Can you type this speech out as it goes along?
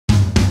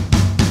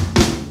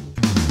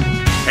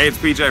Hey, it's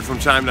PJ from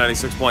CHYM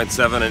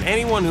 96.7, and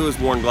anyone who has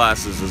worn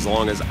glasses as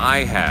long as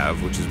I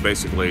have, which is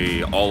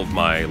basically all of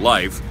my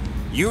life,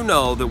 you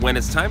know that when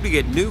it's time to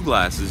get new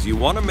glasses, you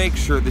want to make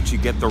sure that you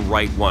get the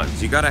right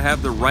ones. You got to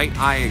have the right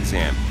eye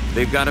exam.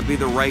 They've got to be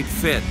the right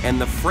fit,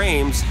 and the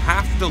frames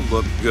have to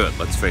look good.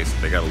 Let's face it,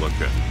 they got to look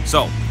good.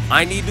 So,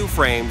 I need new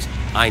frames,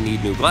 I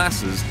need new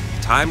glasses.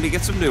 Time to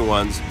get some new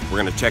ones. We're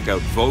going to check out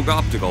Vogue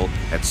Optical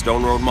at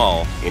Stone Road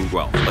Mall in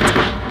Guelph. Let's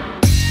go.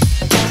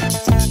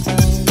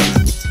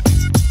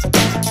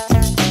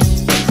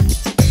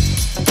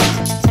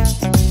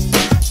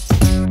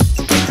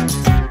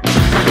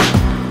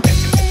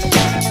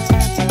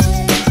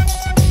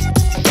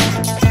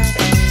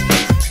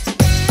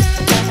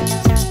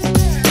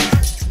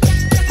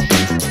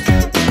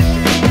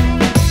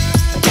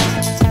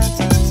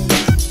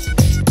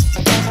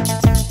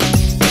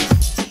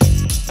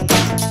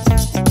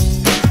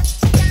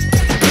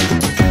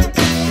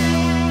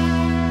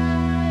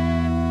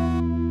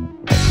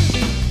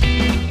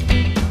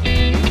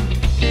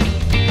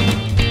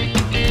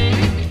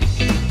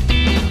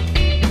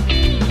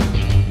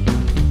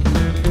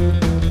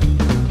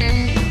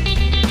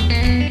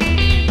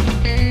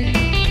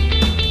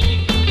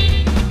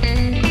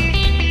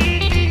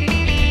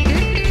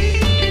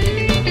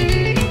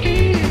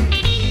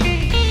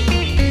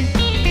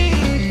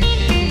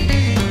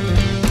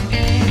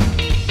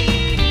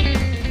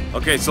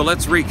 Okay, so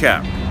let's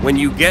recap. When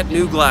you get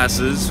new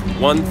glasses,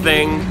 one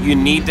thing you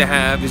need to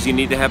have is you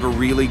need to have a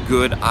really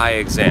good eye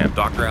exam.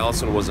 Dr.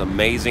 Allison was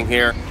amazing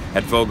here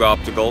at Vogue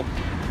Optical.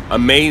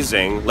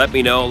 Amazing. Let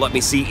me know, let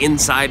me see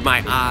inside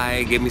my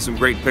eye, give me some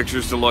great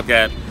pictures to look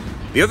at.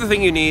 The other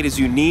thing you need is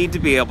you need to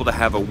be able to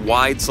have a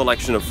wide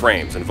selection of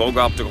frames, and Vogue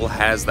Optical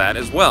has that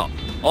as well.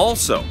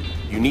 Also,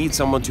 you need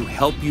someone to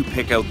help you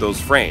pick out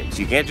those frames.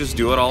 You can't just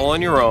do it all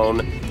on your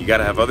own. You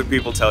gotta have other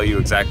people tell you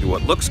exactly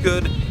what looks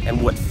good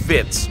and what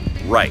fits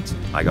right.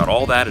 I got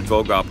all that at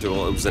Vogue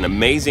Optical. It was an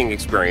amazing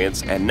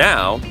experience, and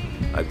now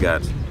I've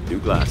got new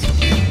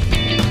glasses.